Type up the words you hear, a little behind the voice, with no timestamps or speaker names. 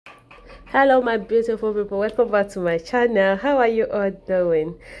Hello my beautiful people, welcome back to my channel. How are you all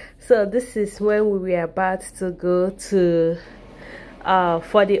doing? So this is when we were about to go to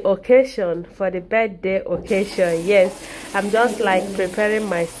for the occasion, for the birthday occasion. Yes, I'm just like preparing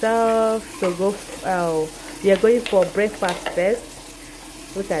myself to go. We are going for breakfast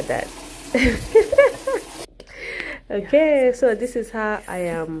first. Look at that. Okay, so this is how I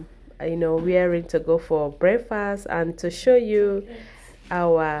am, wearing to go for breakfast, and to show you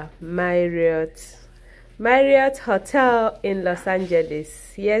our Marriott Hotel in Los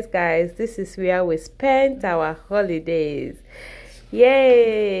Angeles. Yes guys, this is where we spent our holidays.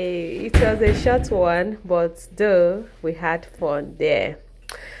 Yay! It was a short one, but though we had fun there.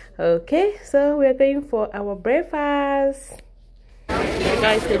 Okay, so we're going for our breakfast.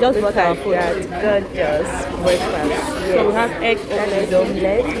 Guys, they just brought our food. Gorgeous breakfast. Yes. So we have egg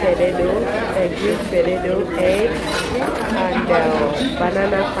omelette, green potato, egg, and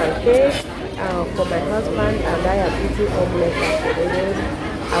banana pancake for my husband, and I am eating omelette and potato,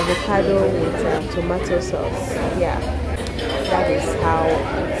 avocado with tomato sauce. Yeah, that is how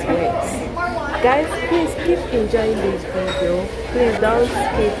it went. Guys, please keep enjoying this video. Please don't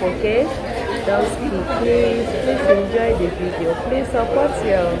skip, okay? Don't skip, please enjoy the video. Please support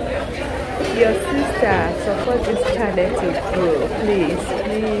your sister, support this channel to grow. Please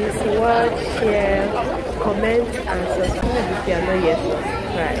watch, share, comment, and subscribe if you are not yet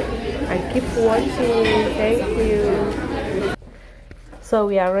subscribed, and keep watching. Thank you. So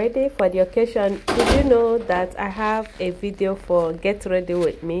we are ready for the occasion. Did you know that I have a video for get ready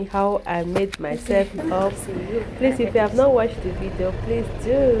with me, how I made myself up? Please, if you have not watched the video, please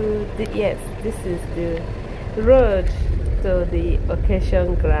do. Yes, this is the road to the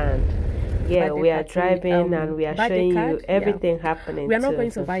occasion ground. Yeah, we are driving and we are showing you everything happening. We are not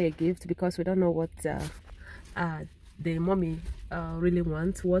going to buy a gift because we don't know what the mommy really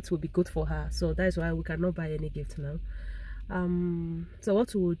wants, what will be good for her. So that's why we cannot buy any gift now. So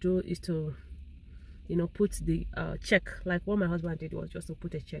what we will do is to put the check, like what my husband did was just to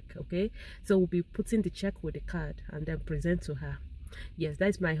put a check. Okay, so we'll be putting the check with the card and then present to her. Yes,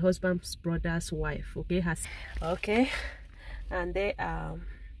 that's my husband's brother's wife. Okay, and they are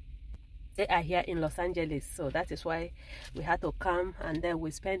here in Los Angeles, so that is why we had to come, and then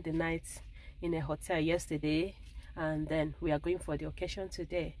we spent the night in a hotel yesterday, and then we are going for the occasion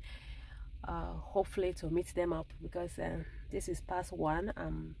today, hopefully to meet them up, because this is past 1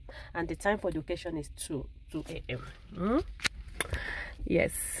 and the time for the occasion is 2 a.m.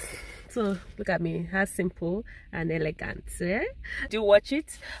 Yes, so look at me, how simple and elegant. Do you watch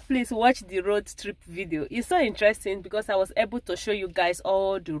it? Please watch the road trip video. It's so interesting because I was able to show you guys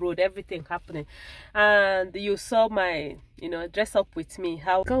all the road, everything happening, and you saw my dress up with me.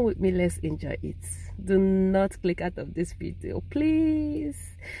 How come with me, let's enjoy it. Do not click out of this video, please.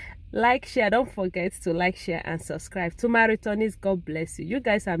 Like, share, don't forget to like, share, and subscribe. To my returnees, God bless you. You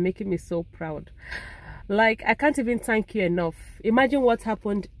guys are making me so proud. Like, I can't even thank you enough. Imagine what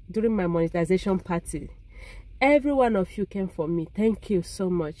happened during my monetization party. Every one of you came for me. Thank you so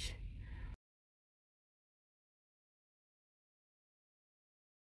much.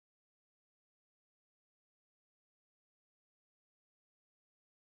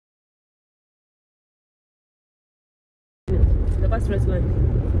 The bus restaurant.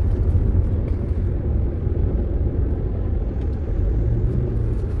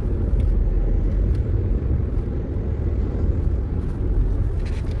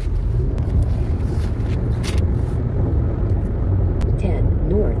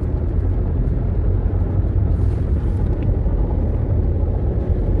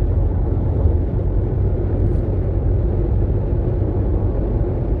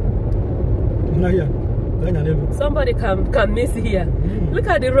 Somebody can miss here. Look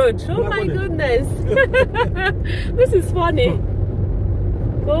at the road. Oh my goodness. This is funny.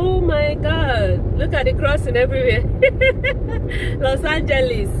 Oh my God. Look at the crossing everywhere. Los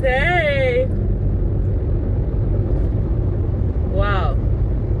Angeles. Hey. Wow.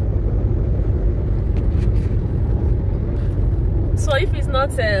 So if it's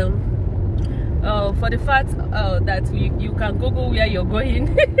not for the fact that you can Google where you're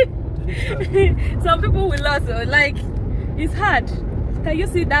going, some people will also, like, it's hard. Can you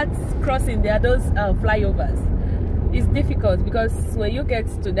see that crossing there, those flyovers? It's difficult because when you get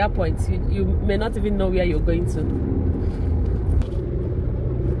to that point, you may not even know where you're going to.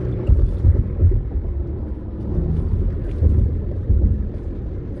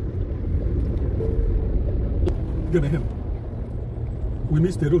 Give me him. We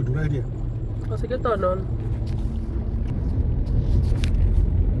missed the road right here. So you turn on.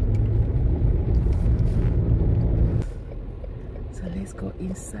 go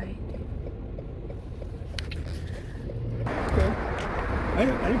inside. Okay. I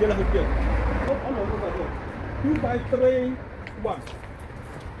need to get a hook here. Oh, I'm over here. 2, 5, 3, 1.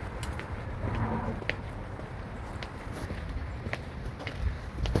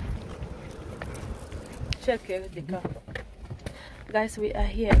 Check the car. Guys, we are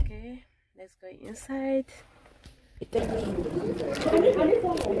here, okay? Let's go inside.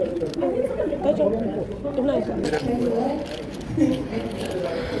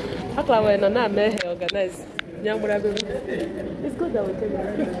 Organize. It's good that we take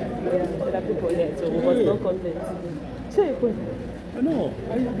there are people here, so we must not complain. No,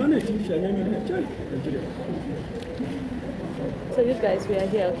 so you guys, we are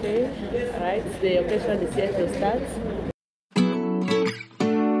here, okay? Alright, the occasion is here to start.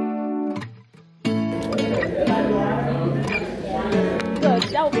 Good,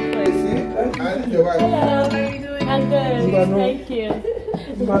 that will be fun. Hello, how are you doing? I'm good, thank you.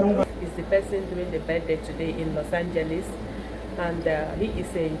 He's the person doing the birthday today in Los Angeles, and he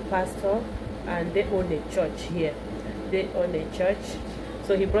is a pastor, and they own a church here. They own a church,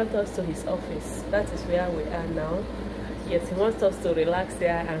 so he brought us to his office. That is where we are now. Yes, he wants us to relax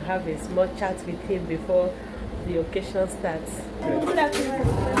there and have a small chat with him before the occasion starts. Good afternoon.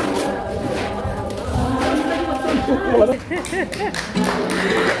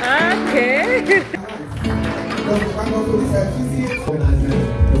 Okay.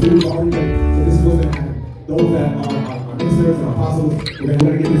 Those that are ministers and apostles, we're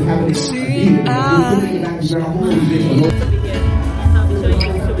going to get this happening.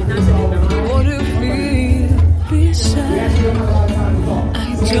 I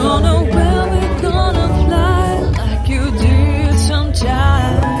don't know where we're gonna fly like you did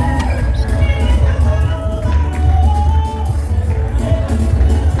sometimes.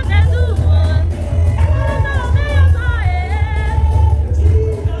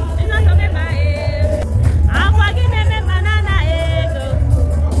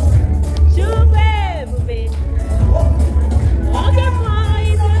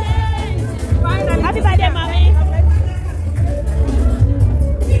 Happy birthday, mommy.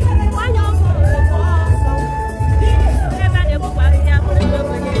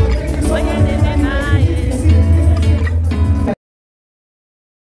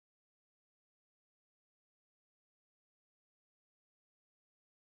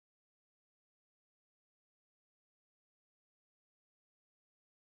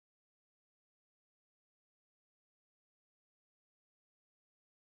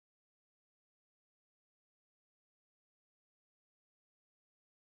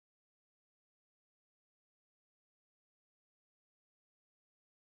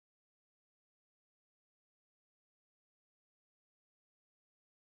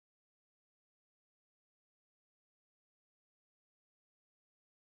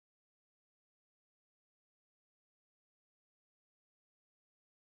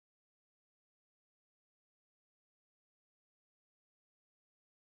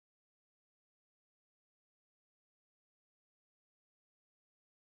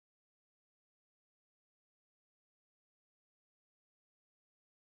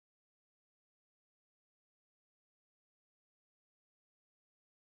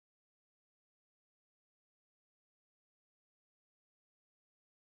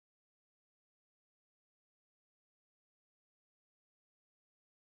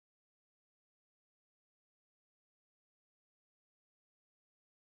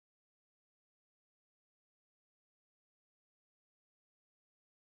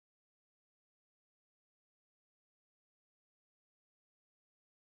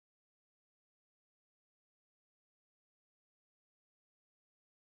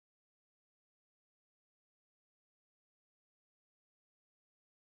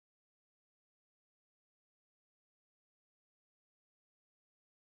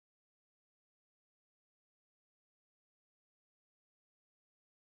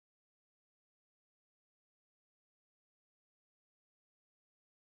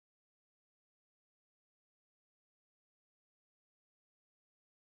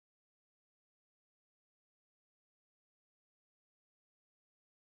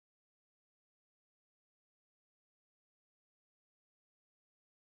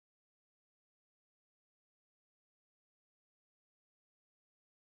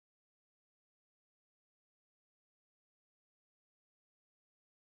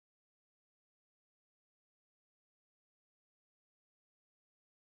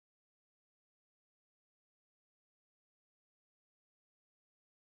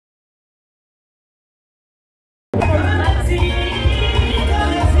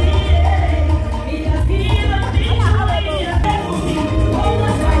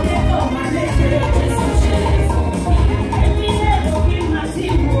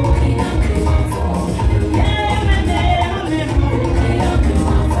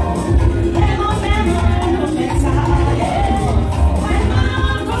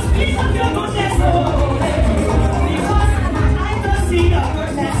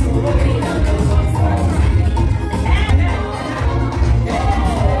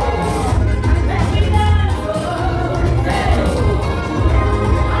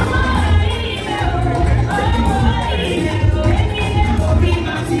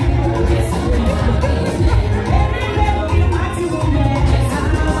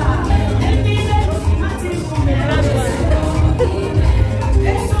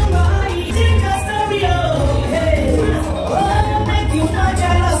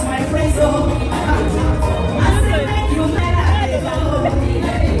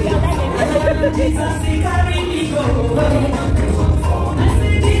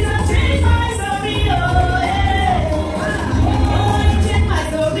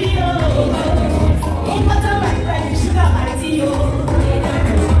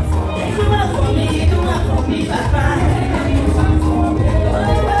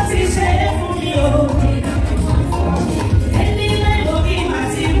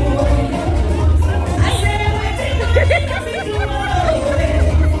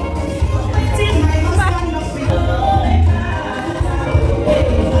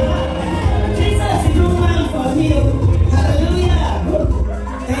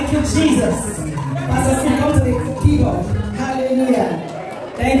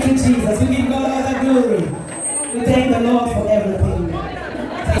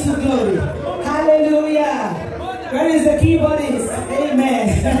 To glory. Hallelujah. Where is the keyboardist? Amen.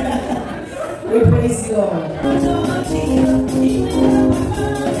 We praise you, Lord.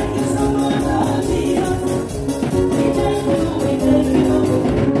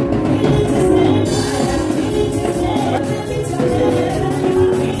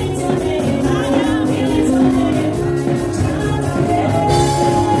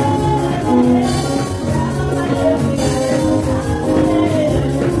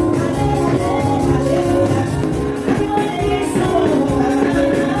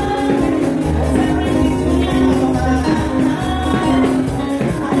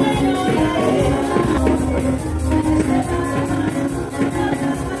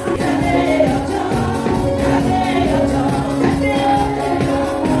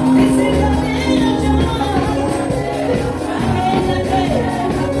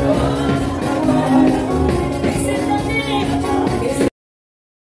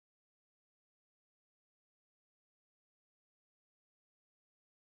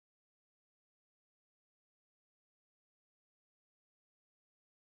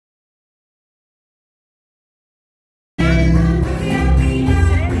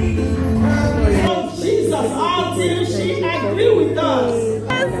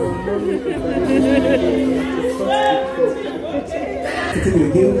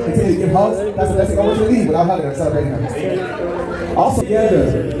 Continue to give hugs. That's the best thing. I want you to leave without hugging her, celebrating her. Also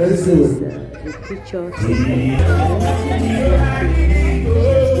together, let's do it. The pictures.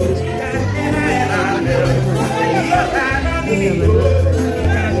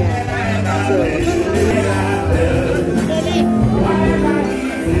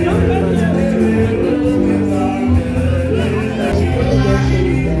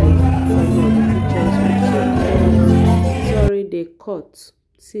 Sorry, they cut.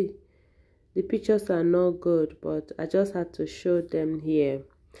 See, the pictures are not good, but I just had to show them here.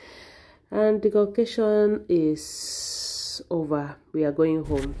 And the occasion is over. We are going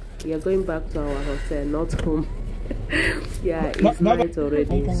home. We are going back to our hotel, not home. Yeah, it's night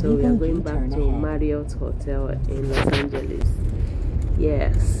already, so we are going back to Marriott Hotel in Los Angeles.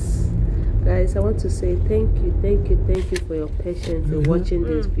 Yes, guys, I want to say thank you for your patience in watching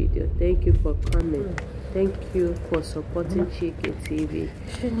this video. Thank you for coming. Thank you for supporting Chiekehtv.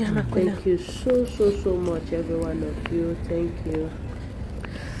 Thank you so much, every one of you. Thank you.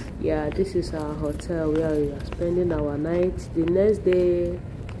 Yeah, this is our hotel where we are spending our night. The next day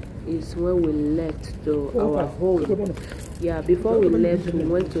is when we left to our home. Yeah, before we left, we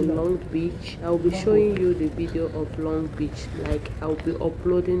went to Long Beach. I'll be showing you the video of Long Beach. Like, I'll be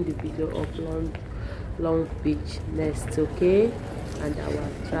uploading the video of Long Beach next, okay? And our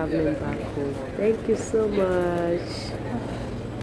traveling back home. Thank you so much.